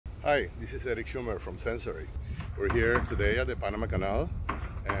Hi, this is Eric Schumer from Senzary. We're here today at the Panama Canal,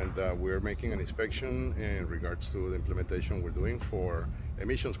 and we're making an inspection in regards to the implementation we're doing for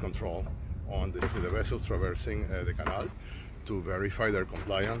emissions control on the vessels traversing the canal to verify their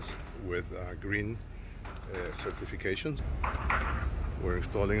compliance with green certifications. We're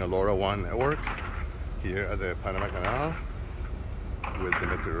installing a LoraWan network here at the Panama Canal with the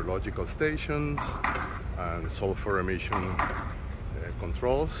meteorological stations and sulfur emission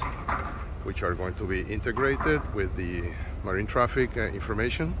controls, which are going to be integrated with the marine traffic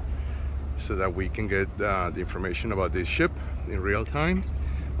information so that we can get the information about this ship in real time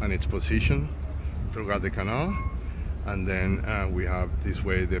and its position throughout the canal. And then we have this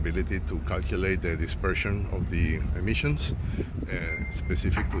way the ability to calculate the dispersion of the emissions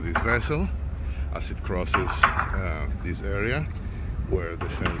specific to this vessel as it crosses this area where the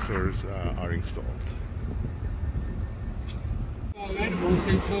sensors are installed. Un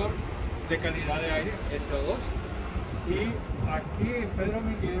sensor de calidad de aire, SO2, y aquí en Pedro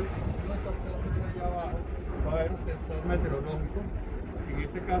Miguel, en nuestro puesto allá abajo, va a haber un sensor meteorológico. En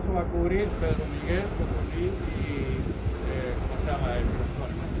este caso va a cubrir Pedro Miguel, Cocolí y ¿cómo se llama?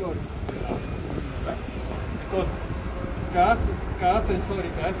 Entonces, cada sensor y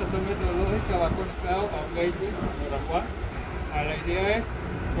cada estación meteorológica va conectado a un gateway LoraWan. La idea es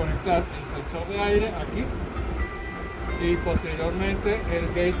conectar el sensor de aire aquí y posteriormente el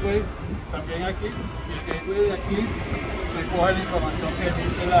gateway también aquí, y el gateway de aquí recoge la información que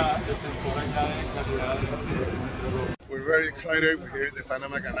emite el sensor allá de calidad de. We're very excited. We're here at the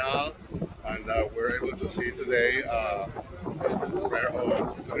Panama Canal, and we're able to see today a rare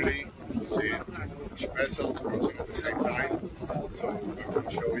opportunity to see two vessels crossing at the same time. So we will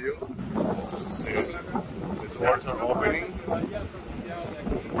show you. The doors are opening for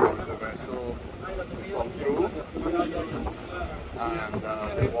the vessel to come through, and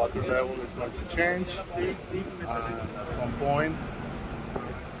the water level is going to change, and at some point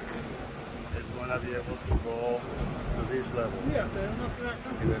it's going to be able to go to this level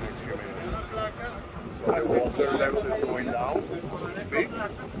in the next few minutes. So the water level is going down, so to speak,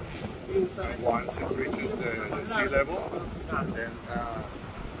 and once it reaches the sea level, then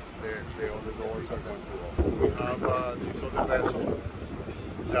the other doors are going to open. We have this other vessel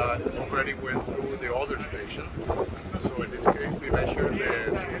that already went through the other station. So in this case we measure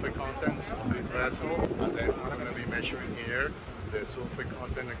the sulfur contents of this vessel, and then we're going to be measuring here the sulfur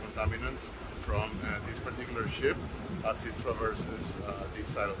content and contaminants from this particular ship as it traverses this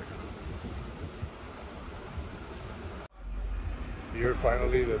side of the canal. Here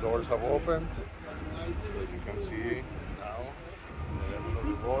finally the doors have opened. You can see now the level of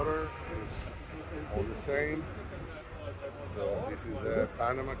the water is all the same. So this is the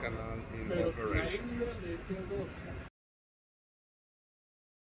Panama Canal in operation.